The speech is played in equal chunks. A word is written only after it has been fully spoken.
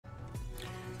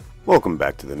Welcome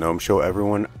back to the Gnome Show,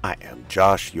 everyone. I am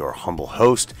Josh, your humble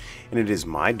host, and it is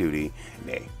my duty,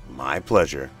 nay, my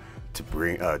pleasure,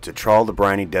 to trawl the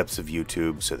briny depths of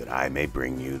YouTube so that I may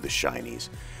bring you the shinies.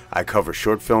 I cover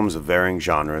short films of varying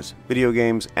genres, video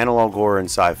games, analog horror and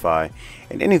sci-fi,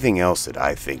 and anything else that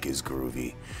I think is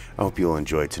groovy. I hope you'll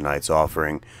enjoy tonight's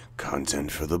offering,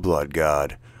 content for the blood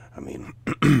god.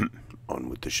 On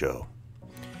with the show.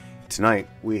 Tonight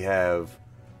we have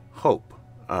Hope,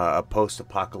 a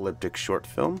post-apocalyptic short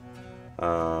film,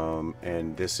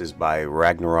 and this is by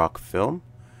Ragnarok Film.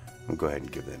 I'll go ahead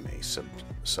and give them a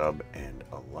sub and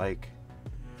a like,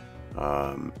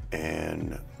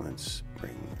 and let's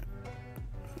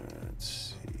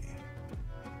see,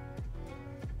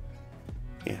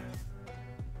 yeah,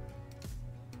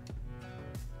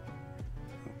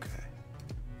 okay,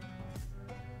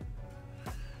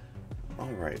 all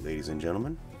right, ladies and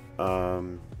gentlemen,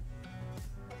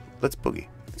 let's boogie.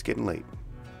 It's getting late.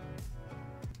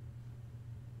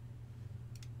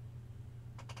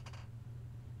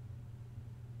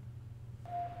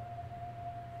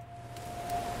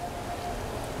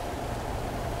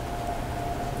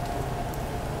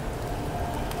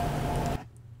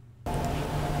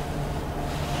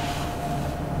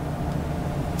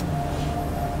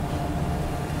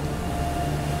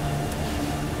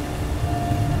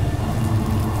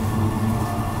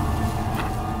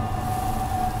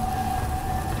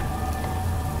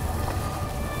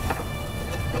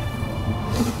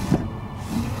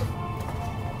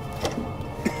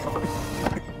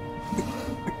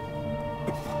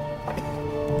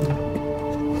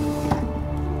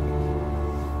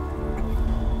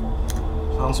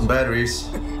 Found some batteries.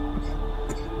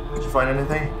 Did you find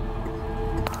anything?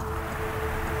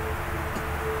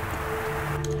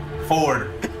 Ford.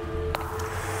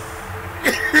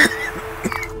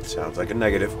 Sounds like a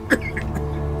negative.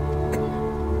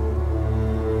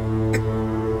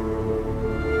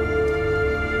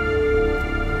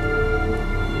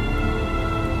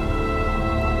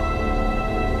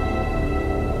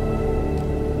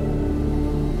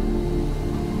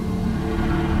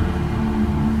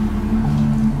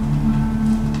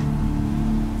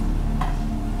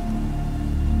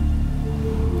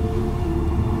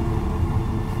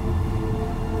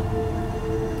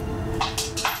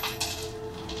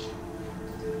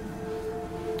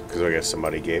 Because I guess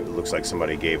it looks like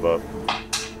somebody gave up.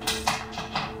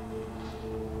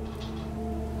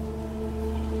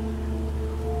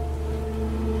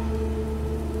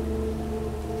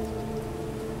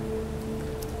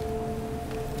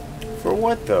 For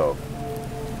what though?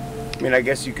 I mean, I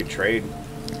guess you could trade.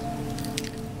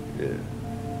 Yeah.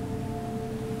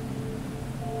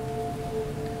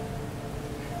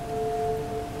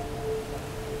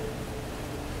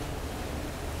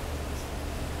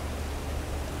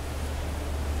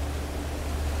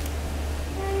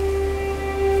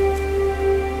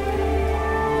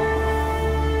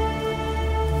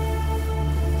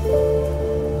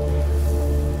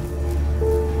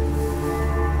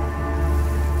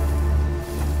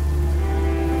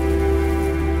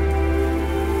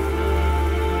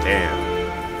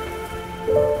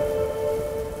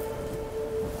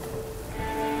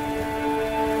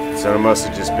 So it must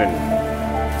have just been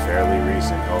fairly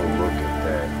recent. Oh, look at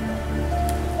that.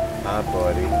 Hi,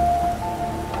 buddy.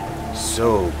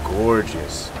 So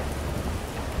gorgeous.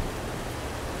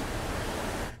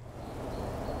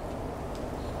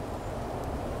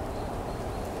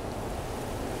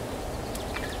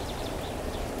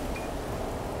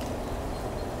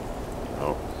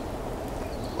 Oh.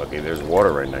 Lucky there's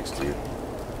water right next to you.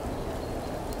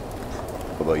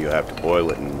 Although you have to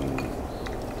boil it and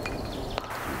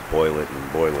boil it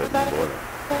and boil it and boil it.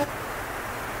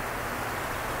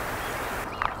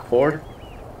 Ford?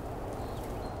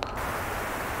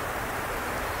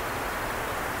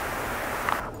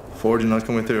 Ford, you're not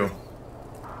coming through.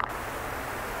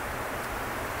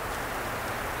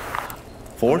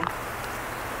 Ford?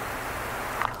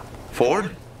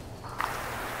 Ford?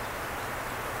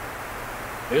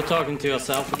 Are you talking to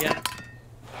yourself again?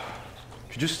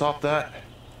 Could you stop that?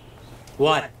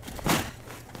 What?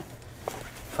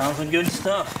 Found some good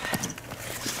stuff.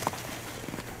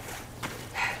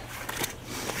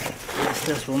 Guess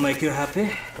this will make you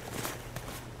happy.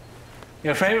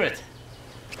 Your favorite?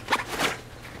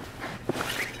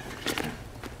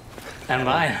 And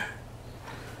mine.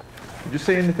 Did you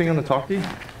say anything on the talkie?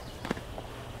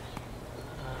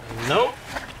 Nope.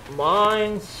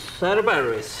 Mine's out of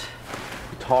batteries.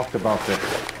 We talked about this.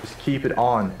 Just keep it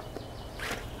on.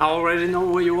 I already know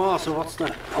where you are, so what's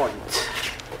the point?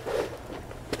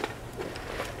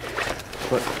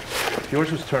 But yours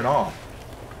was turned off.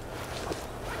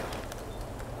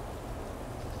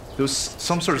 There was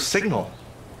some sort of signal.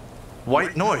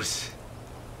 White noise.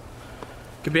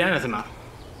 Could be anything, man.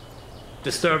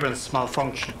 Disturbance,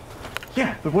 malfunction.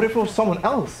 Yeah, but what if it was someone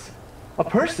else? A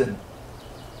person?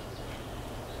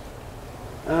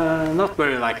 Not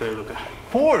very likely, Luca.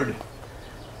 Ford!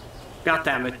 God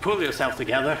damn it, pull yourself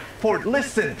together. Ford,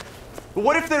 listen!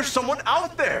 What if there's someone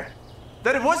out there?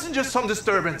 That it wasn't just some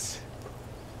disturbance?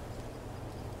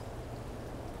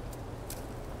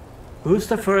 Who's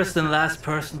the first and last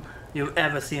person you've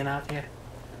ever seen out here?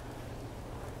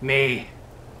 Me.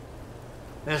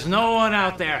 There's no one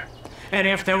out there. And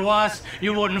if there was,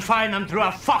 you wouldn't find them through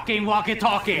a fucking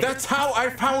walkie-talkie. That's how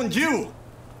I found you!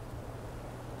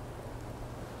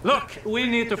 Look, we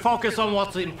need to focus on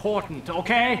what's important,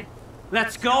 okay?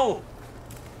 Let's go!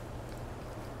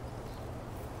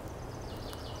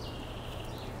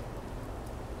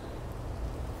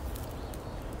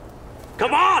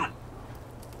 Come on!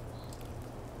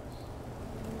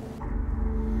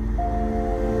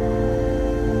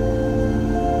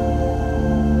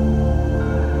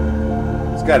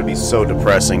 It's got to be so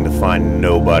depressing to find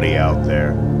nobody out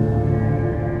there.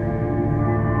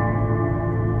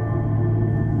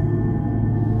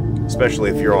 Especially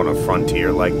if you're on a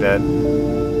frontier like that.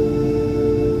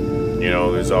 You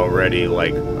know, there's already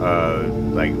like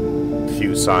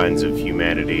few signs of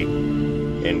humanity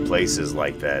in places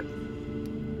like that.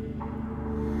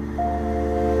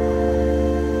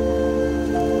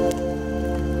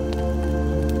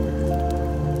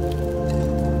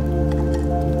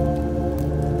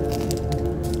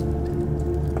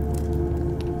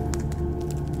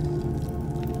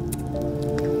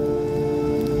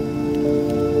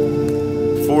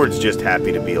 Ford's just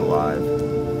happy to be alive.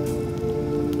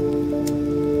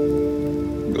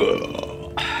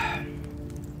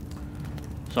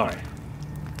 Sorry.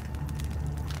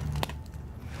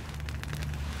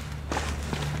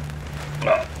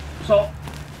 So,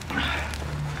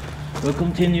 we'll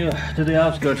continue to the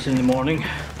outskirts in the morning.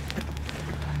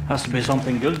 Has to be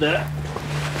something good there.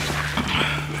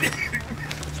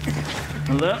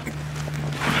 And then,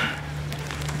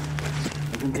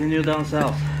 we'll continue down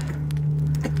south.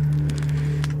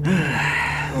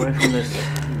 Away from this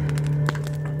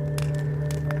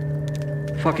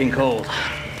fucking cold.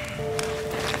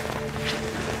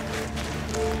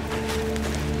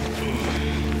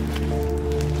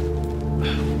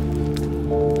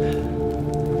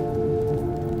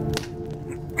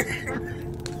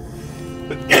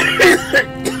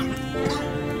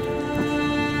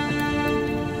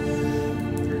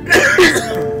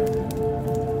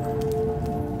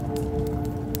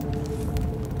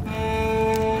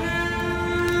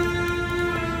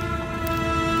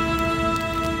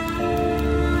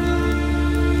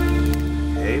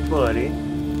 Buddy.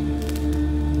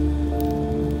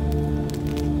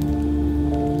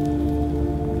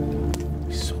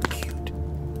 He's so cute.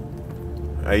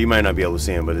 You might not be able to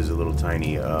see him, but there's a little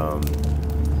tiny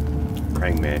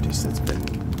praying mantis that's been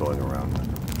going around with him.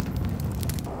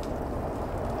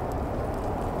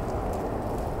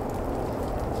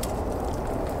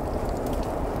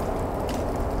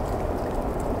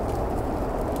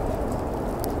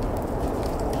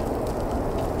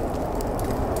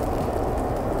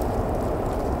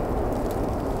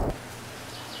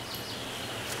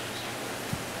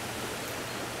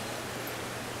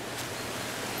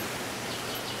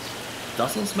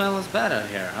 Doesn't smell as bad out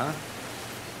here, huh?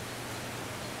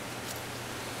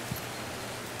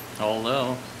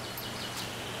 Although,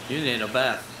 you need a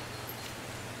bath.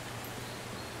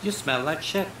 You smell like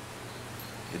shit.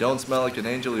 You don't smell like an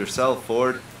angel yourself,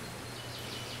 Ford.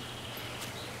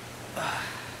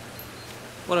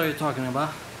 What are you talking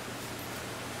about?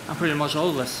 I'm pretty much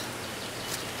always.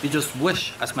 You just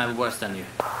wish I smelled worse than you.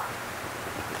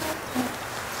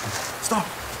 Stop!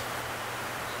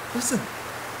 Listen!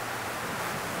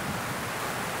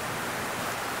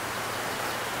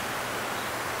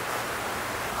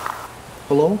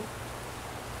 Hello?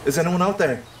 Is anyone out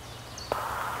there?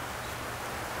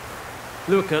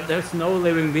 Luca, there's no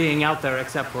living being out there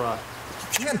except for us.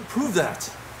 You can't prove that!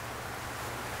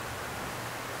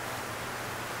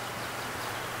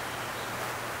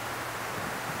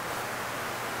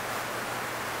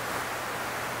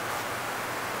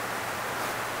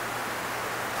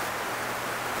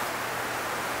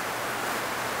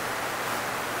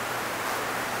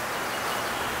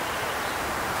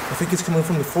 I think it's coming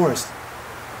from the forest.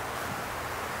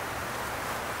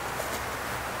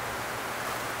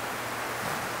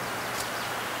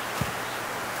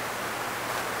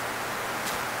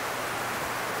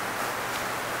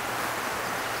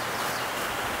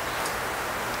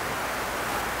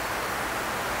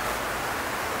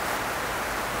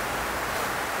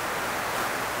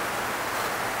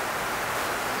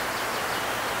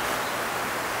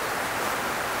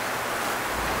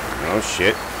 Oh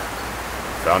shit.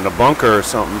 Found a bunker or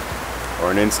something. Or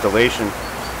an installation.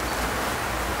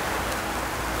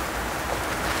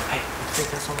 Hey, I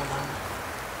think there's someone down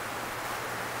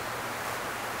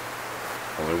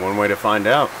there. Only one way to find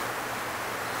out.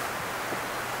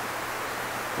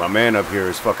 My man up here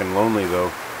is fucking lonely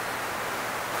though.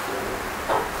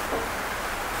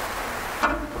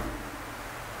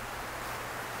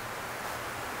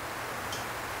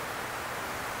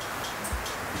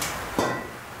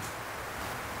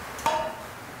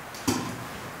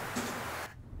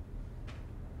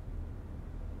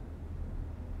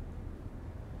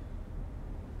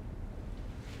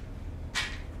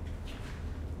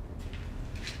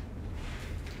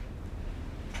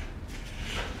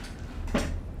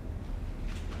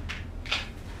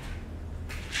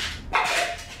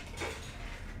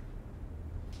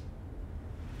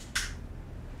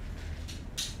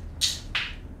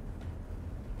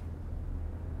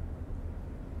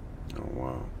 Oh,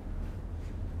 wow.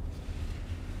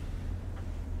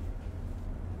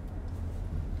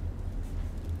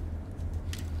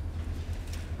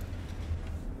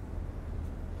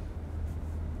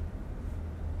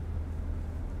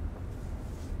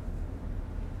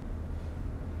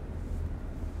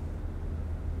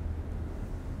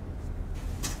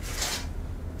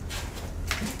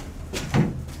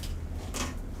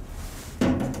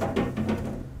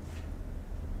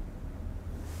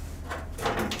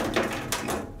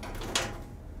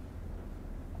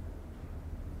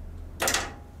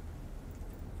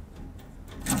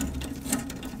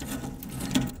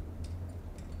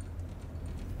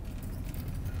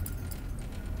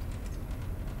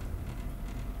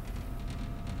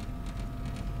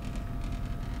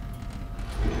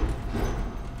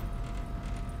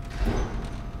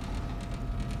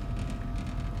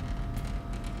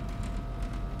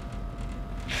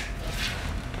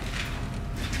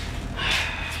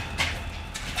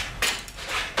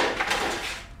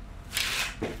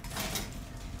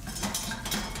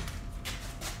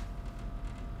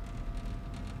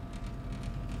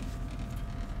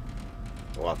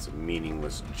 Lots of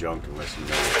meaningless junk unless you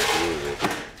know what to do with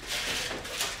it.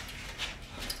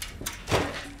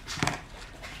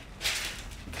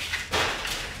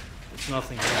 It's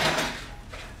nothing here.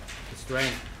 It's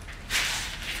drained.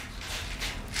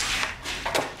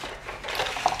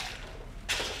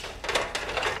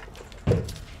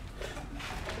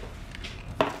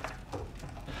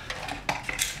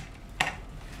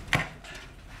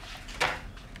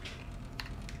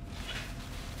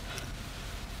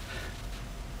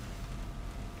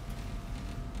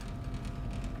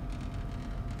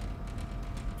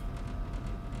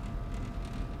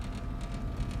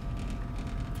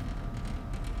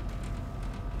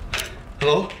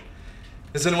 Hello?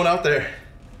 Is anyone out there?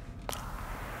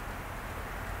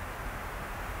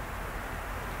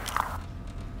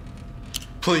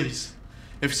 Please,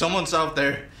 if someone's out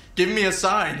there, give me a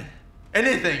sign.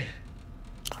 Anything.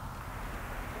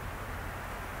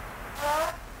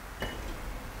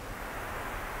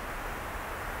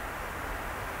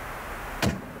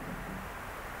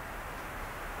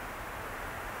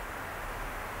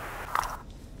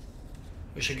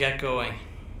 We should get going.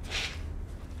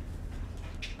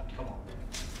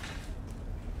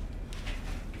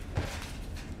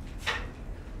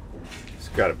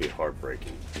 It's gotta be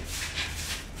heartbreaking.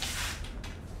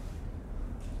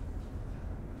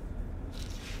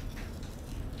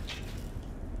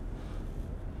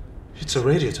 It's a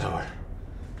radio tower.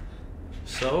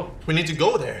 So, We need to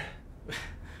go there.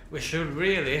 we should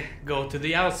really go to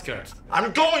the outskirts.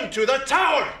 I'm going to the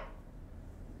tower!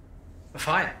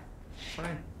 Fine.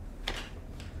 Fine.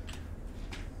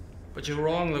 But you're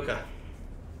wrong, Luca.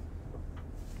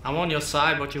 I'm on your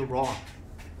side, but you're wrong.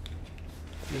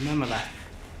 Remember that.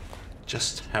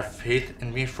 Just have faith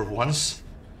in me for once.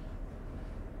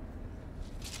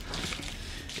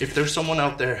 If there's someone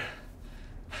out there,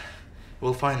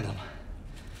 we'll find them.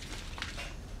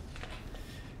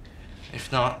 If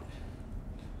not,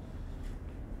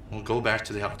 we'll go back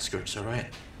to the outskirts, all right?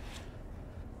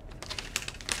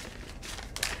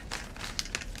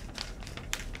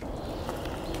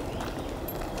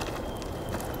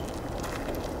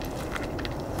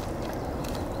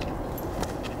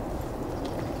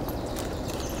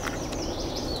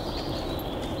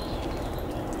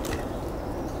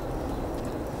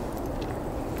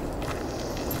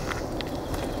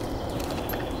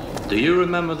 Do you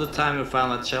remember the time we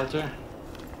found that shelter?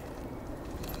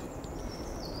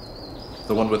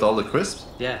 The one with all the crisps?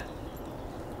 Yeah.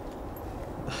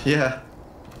 Yeah.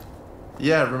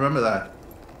 Yeah, remember that.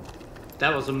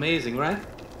 That was amazing, right?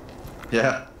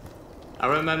 Yeah. I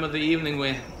remember the evening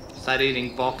we started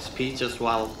eating box pizzas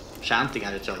while chanting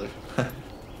at each other.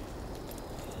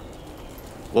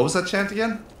 What was that chant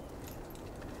again?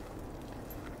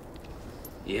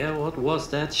 Yeah, what was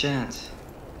that chant?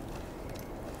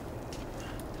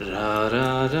 La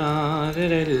ra ra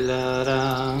ri la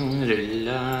ra ri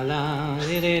la la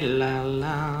ri la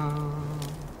la.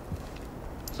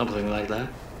 Something like that.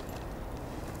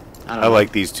 I don't I know.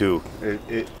 like these too.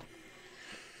 You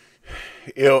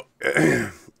know,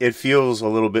 it feels a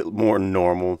little bit more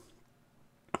normal.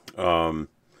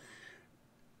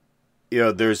 You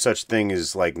know, there's such thing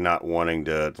as like not wanting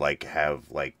to like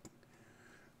have like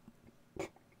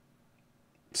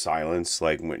silence,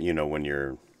 like when when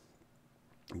you're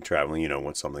traveling,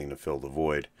 want something to fill the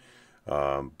void.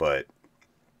 But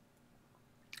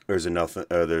there's enough.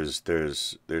 There's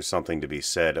something to be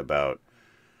said about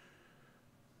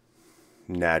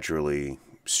naturally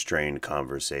strained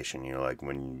conversation. Like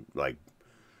when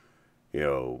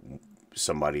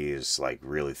somebody is like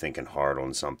really thinking hard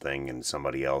on something, and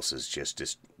somebody else is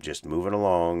just moving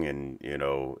along, and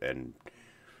and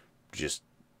just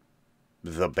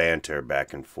the banter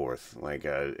back and forth. Like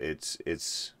it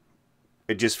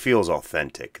just feels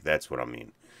authentic. That's what I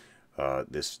mean.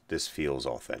 This feels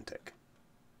authentic.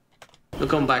 You'll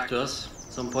come back to us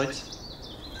at some point.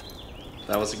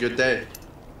 That was a good day.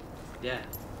 Yeah.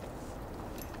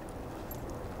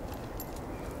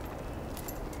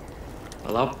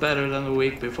 A lot better than the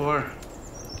week before.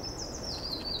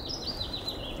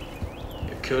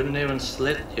 You couldn't even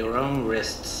slit your own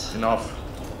wrists. Enough.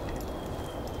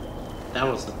 That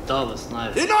was the dullest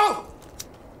knife. Enough!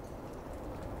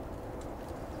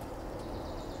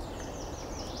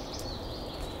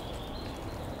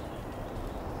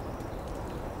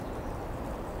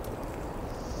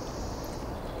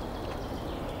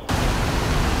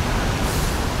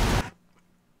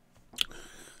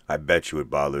 I bet you it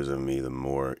bothers me even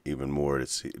more to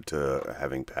see, to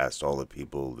having passed all the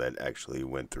people that actually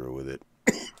went through with it.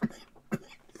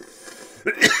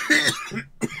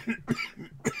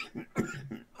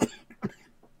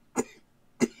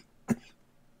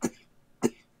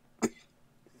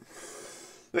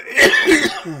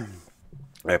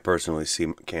 I personally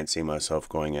can't see myself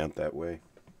going out that way.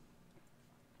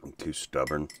 I'm too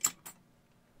stubborn.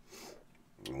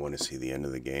 I want to see the end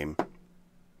of the game.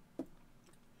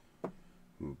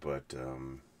 But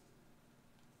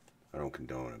I don't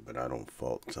condone it, but I don't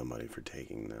fault somebody for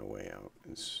taking their way out.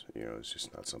 It's it's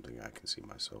just not something I can see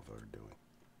myself ever doing.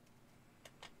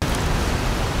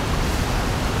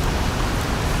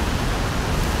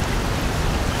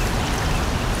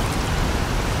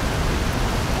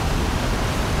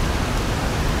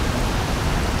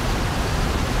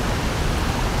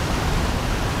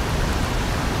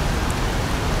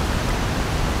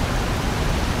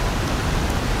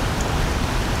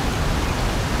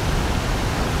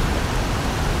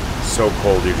 So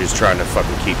cold, you're just trying to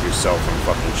fucking keep yourself from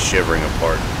fucking shivering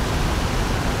apart.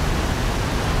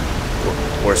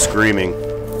 Or screaming.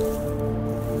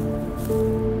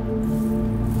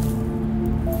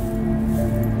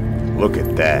 Look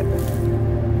at that.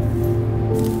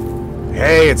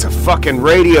 Hey, it's a fucking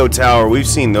radio tower. We've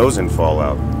seen those in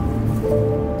Fallout.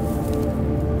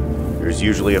 There's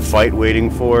usually a fight waiting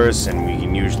for us, and we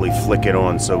can usually flick it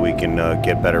on so we can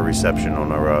get better reception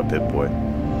on our Pip-Boy.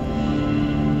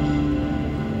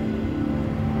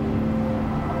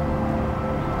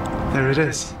 There it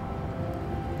is.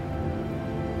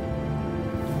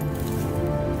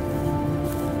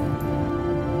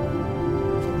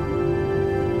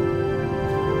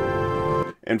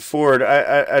 And Ford,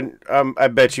 I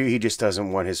bet you he just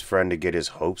doesn't want his friend to get his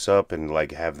hopes up and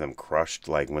like have them crushed,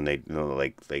 like when they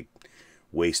they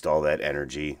waste all that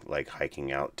energy like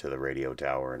hiking out to the radio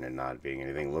tower and it not being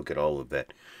anything. Look at all of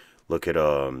that. Look at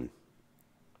all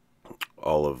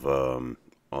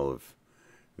of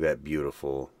that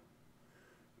beautiful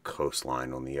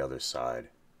coastline on the other side.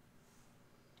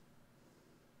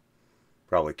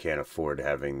 Probably can't afford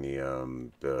having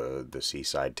the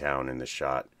seaside town in the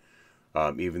shot,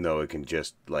 even though it can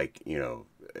just like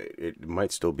it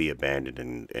might still be abandoned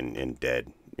and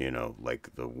dead, like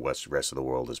the rest of the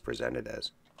world is presented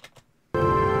as.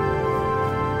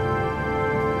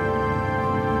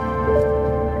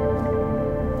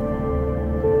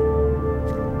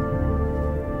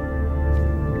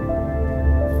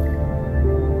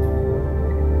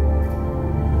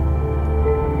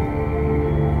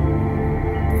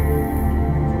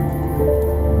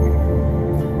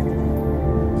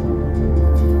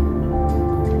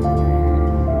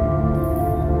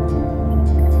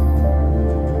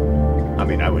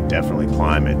 I would definitely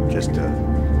climb it just to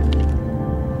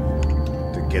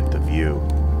get the view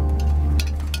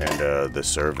and the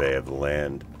survey of the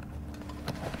land.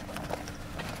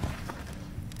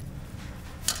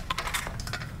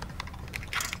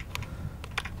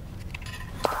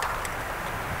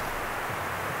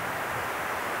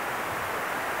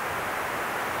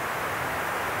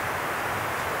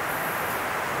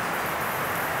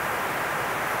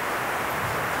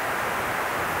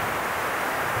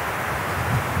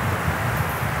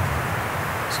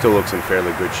 Still looks in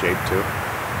fairly good shape, too.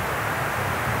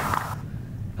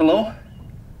 Hello?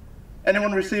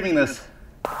 Anyone receiving this?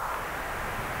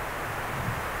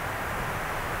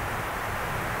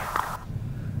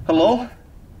 Hello?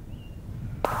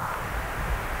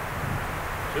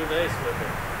 2 days with it.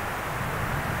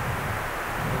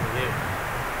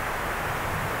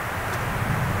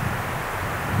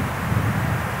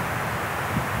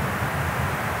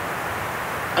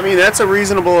 I mean, that's a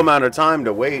reasonable amount of time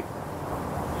to wait.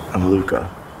 I'm Luca.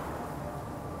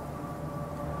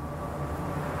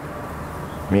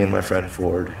 Me and my friend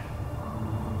Ford.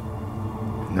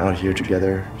 Been out here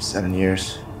together 7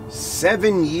 years.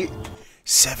 7 years?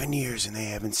 7 years and they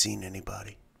haven't seen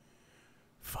anybody.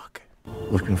 Fuck.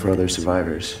 Looking for other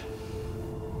survivors.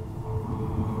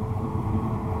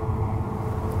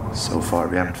 So far,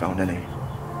 we haven't found any.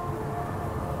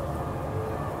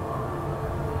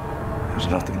 There's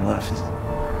nothing left.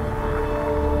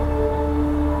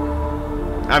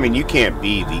 I mean, you can't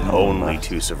be the only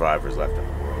 2 survivors left in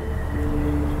the world.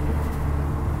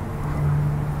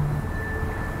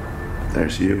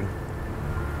 There's you.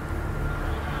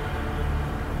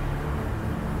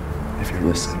 If you're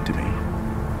listening to me.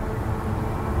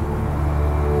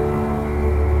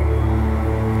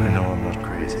 I know I'm not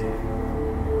crazy.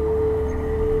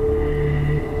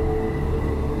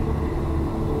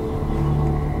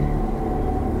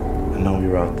 I know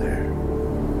you're out there.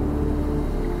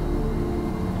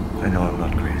 I know I'm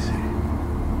not crazy.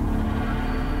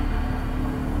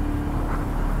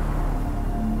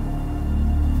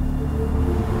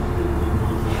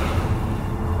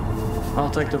 I'll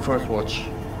take the first watch.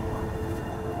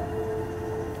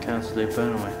 Can't sleep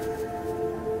anyway.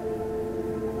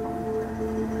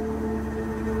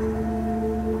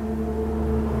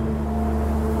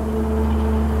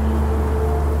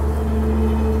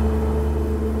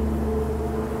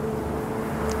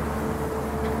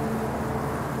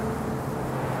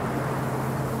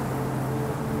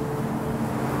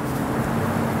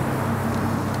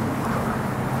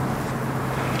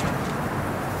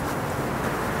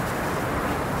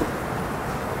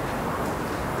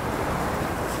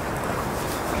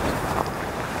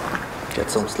 Get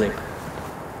some sleep.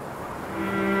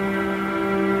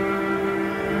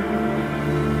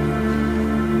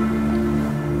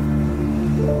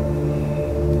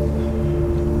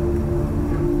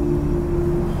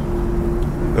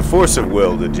 The force of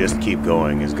will to just keep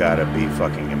going has got to be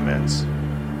fucking immense.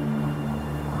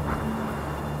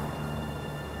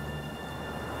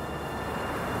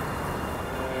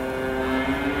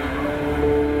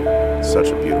 Such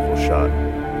a beautiful shot.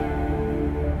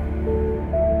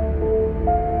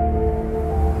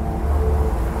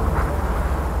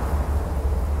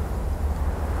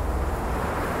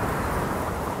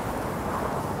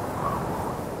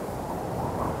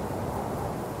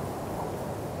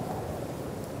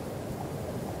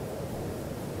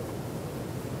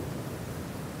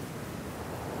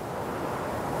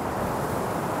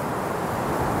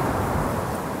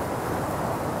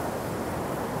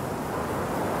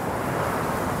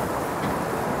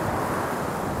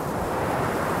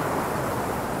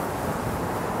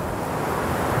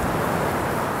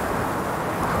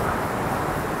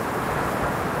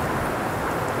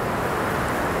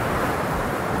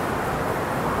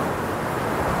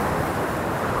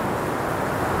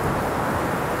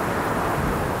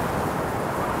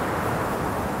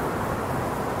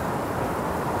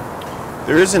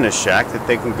 There isn't a shack that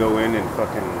they can go in and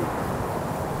fucking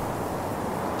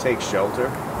take shelter.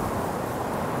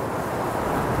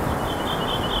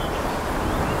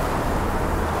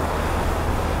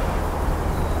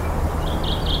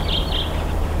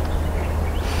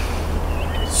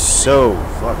 So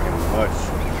fucking much,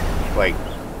 like,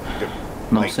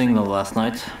 No signal last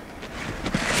night.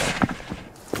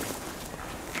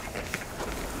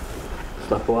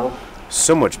 Slept well?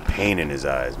 so much pain in his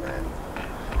eyes, man.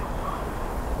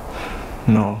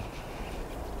 No.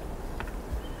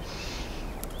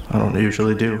 I don't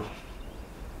usually do.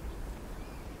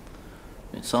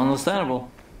 It's understandable.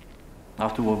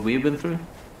 After what we've been through.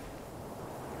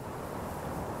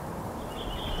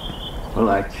 We're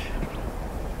like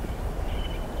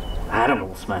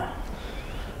animals, man.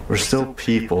 We're still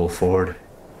people, Ford.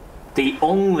 The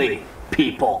only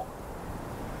people.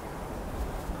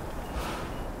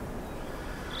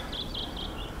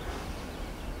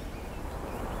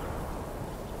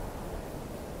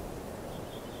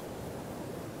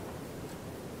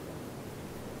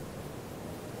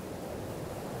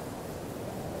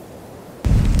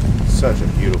 Such a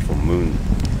beautiful moon.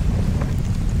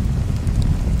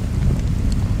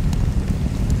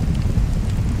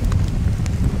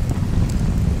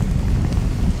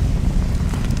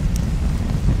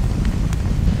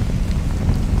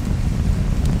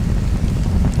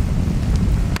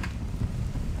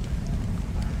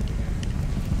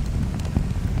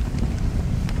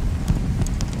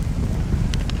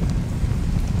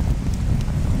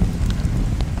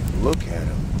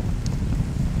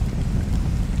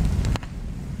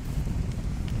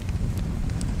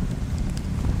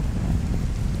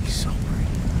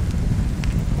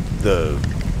 The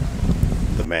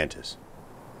mantis.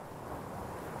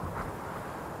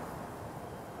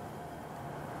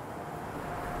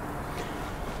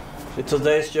 With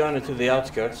today's journey to the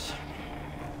outskirts,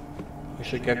 we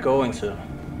should get going soon.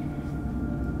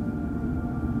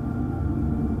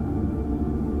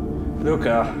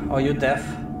 Luca, are you deaf?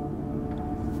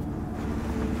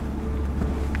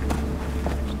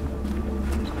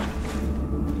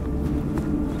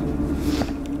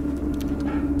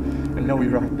 I know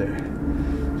you're out there.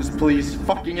 Just please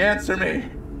fucking answer me.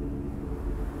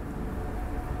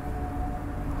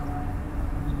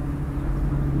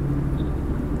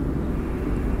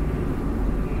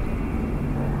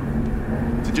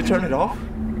 Did you turn it off?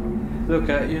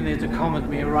 Luca, you need to come with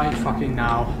me right fucking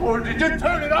now. Or did you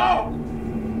turn it off?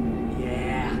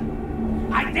 Yeah.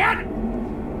 I did!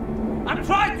 I'm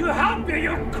trying to help you,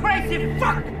 you crazy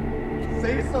fuck!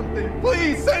 Say something,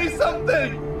 please say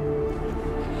something!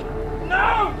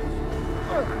 No!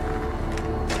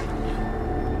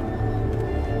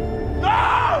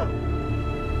 No!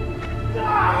 No!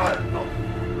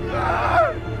 No!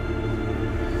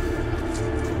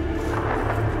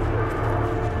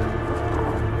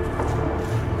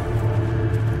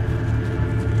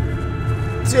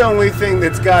 It's the only thing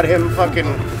that's got him fucking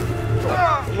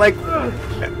like.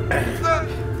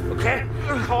 Okay,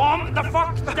 calm the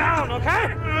fuck down,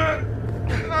 okay?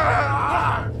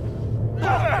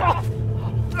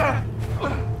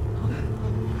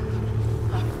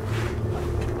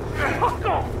 Fuck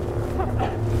off!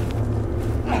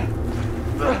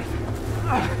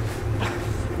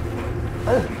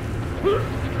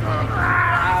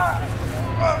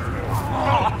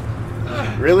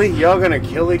 Really? Y'all gonna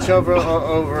kill each other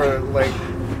over like?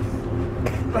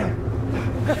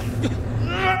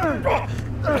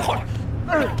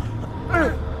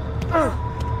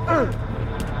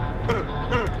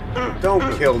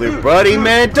 Don't kill your buddy,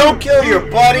 man. Don't kill your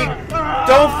buddy.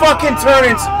 Don't fucking turn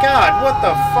into God. What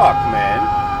the fuck, man?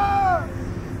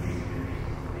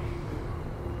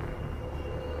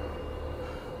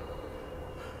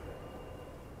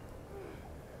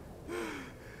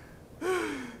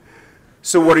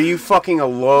 So what, are you fucking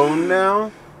alone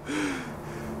now?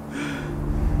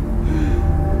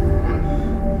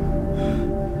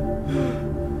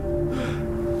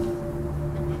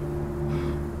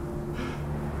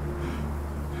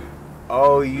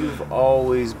 Oh, you've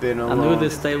always been alone. I knew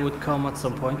this day would come at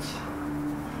some point.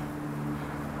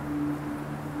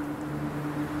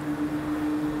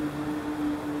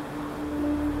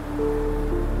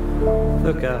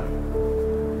 Luca.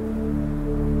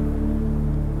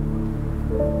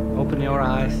 Open your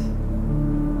eyes.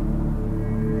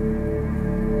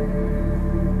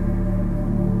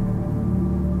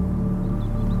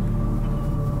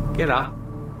 Get up.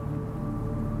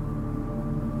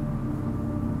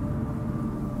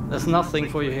 There's nothing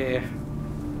for you here.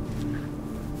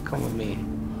 Come with me.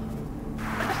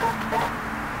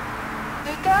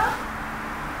 Luca?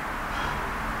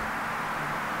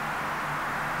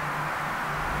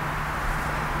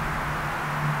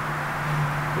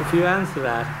 If you answer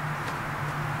that,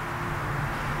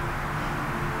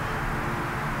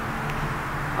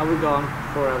 I'll be gone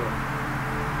forever.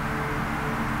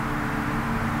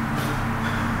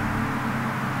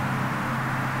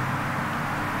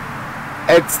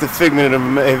 It's the figment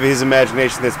of his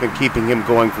imagination that's been keeping him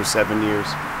going for 7 years.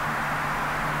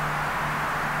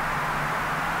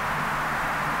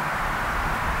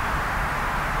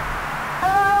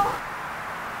 Hello?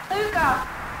 Luca?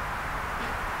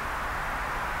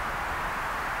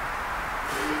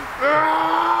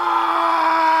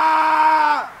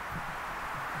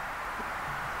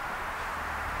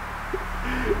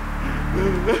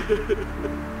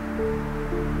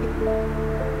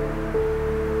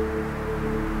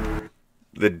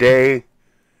 The day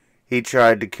he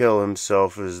tried to kill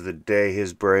himself is the day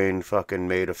his brain fucking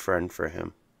made a friend for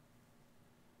him.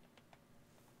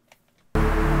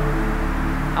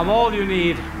 I'm all you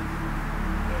need.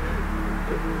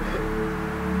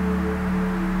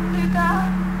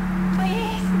 Luca?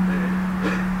 Please?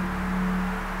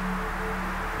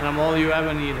 And I'm all you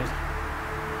ever needed.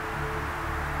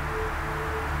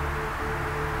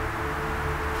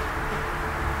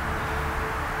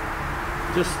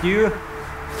 Just you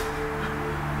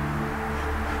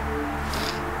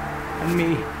and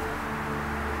me.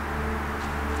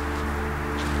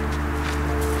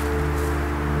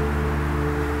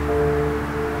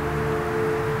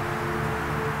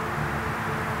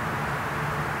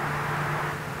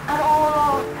 I'm all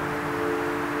alone.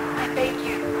 I beg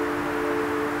you.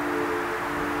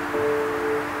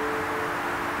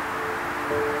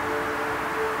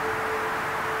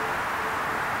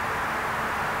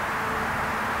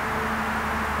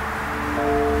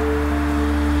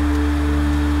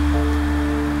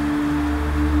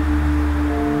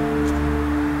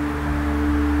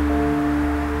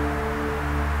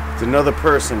 It's another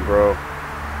person, bro.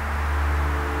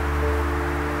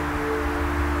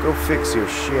 Go fix your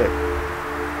shit.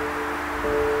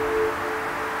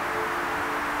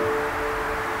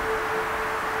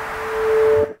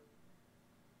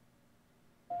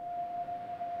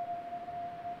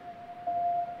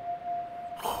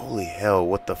 Holy hell,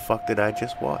 what the fuck did I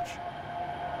just watch?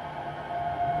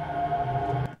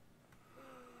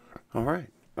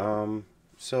 Alright.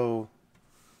 So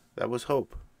that was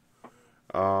Hope.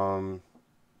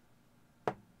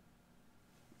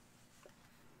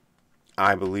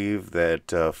 I believe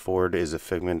that Ford is a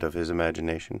figment of his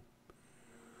imagination.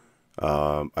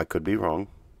 I could be wrong.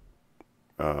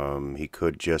 He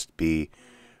could just be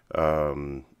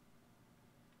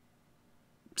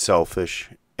selfish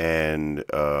and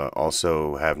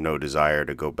also have no desire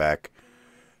to go back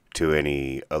to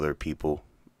any other people.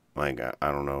 Like,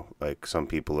 I don't know. Like, some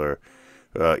people are,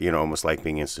 almost like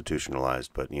being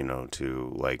institutionalized, but,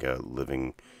 to like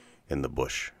living in the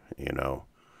bush,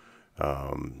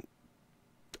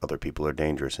 Other people are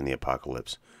dangerous in the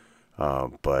apocalypse.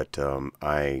 But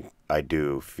I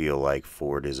do feel like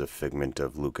Ford is a figment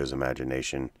of Luca's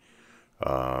imagination,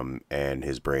 and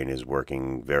his brain is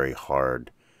working very hard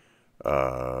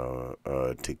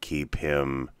to keep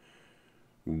him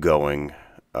going,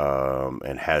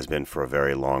 and has been for a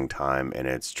very long time, and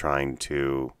it's trying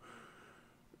to,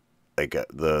 like,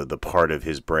 the part of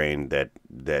his brain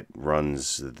that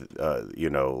runs,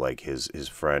 like his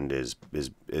friend is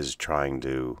trying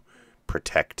to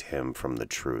protect him from the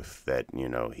truth that,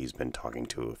 he's been talking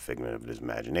to a figment of his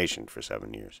imagination for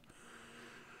 7 years.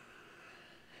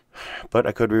 But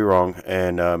I could be wrong,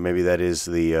 and maybe that is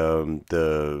the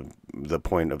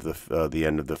point of the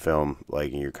end of the film.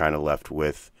 Like, you're kind of left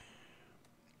with,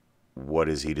 what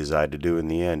does he decide to do in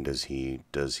the end? Does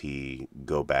he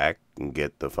go back and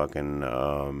get the fucking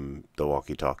the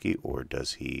walkie-talkie, or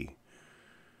does he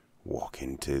walk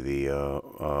into the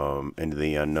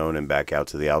unknown and back out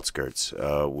to the outskirts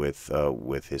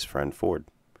with his friend Ford?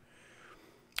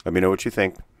 Let me know what you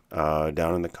think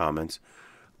down in the comments.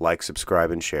 Like,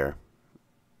 subscribe, and share.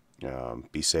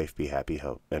 Be safe, be happy,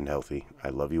 and healthy. I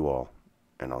love you all,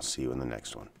 and I'll see you in the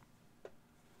next one.